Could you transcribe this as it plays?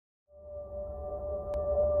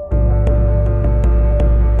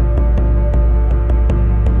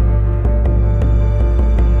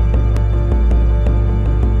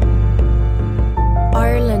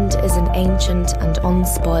ancient and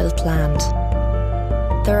unspoiled land.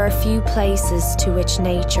 There are few places to which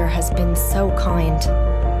nature has been so kind.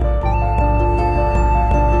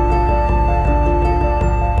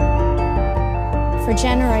 For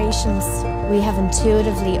generations, we have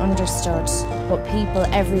intuitively understood what people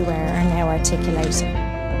everywhere are now articulating.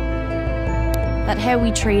 That how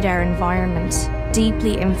we treat our environment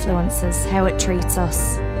deeply influences how it treats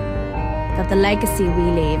us. That the legacy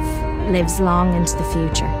we leave lives long into the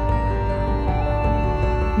future.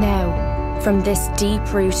 Now, from this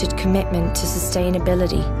deep-rooted commitment to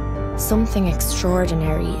sustainability, something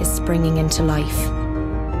extraordinary is springing into life.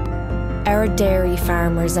 Our dairy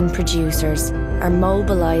farmers and producers are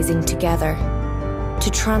mobilising together to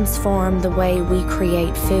transform the way we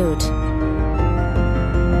create food.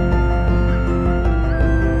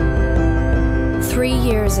 Three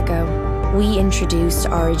years ago, we introduced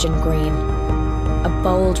Origin Green, a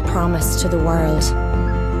bold promise to the world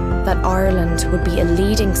that Ireland would be a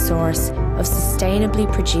leading source of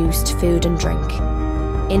sustainably produced food and drink,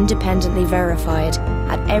 independently verified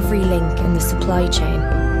at every link in the supply chain.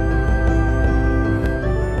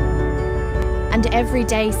 And every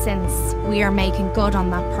day since, we are making good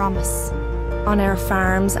on that promise. On our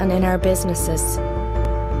farms and in our businesses,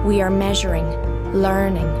 we are measuring,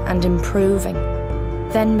 learning and improving,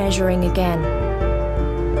 then measuring again.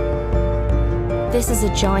 This is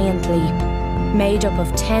a giant leap, made up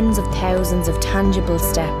of tens of thousands of tangible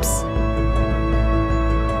steps.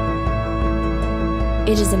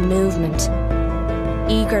 It is a movement,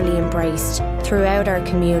 eagerly embraced throughout our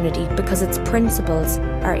community because its principles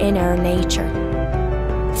are in our nature.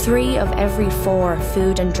 3 of every 4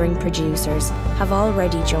 food and drink producers have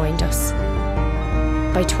already joined us.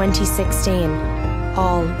 By 2016,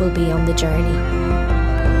 all will be on the journey.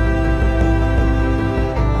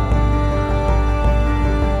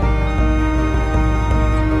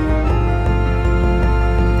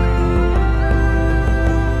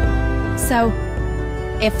 So,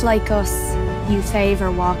 if like us, you favour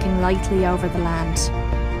walking lightly over the land,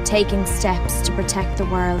 taking steps to protect the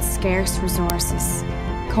world's scarce resources,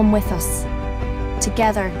 come with us.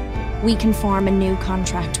 Together, we can form a new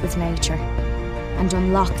contract with nature and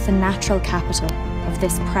unlock the natural capital of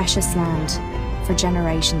this precious land for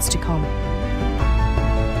generations to come.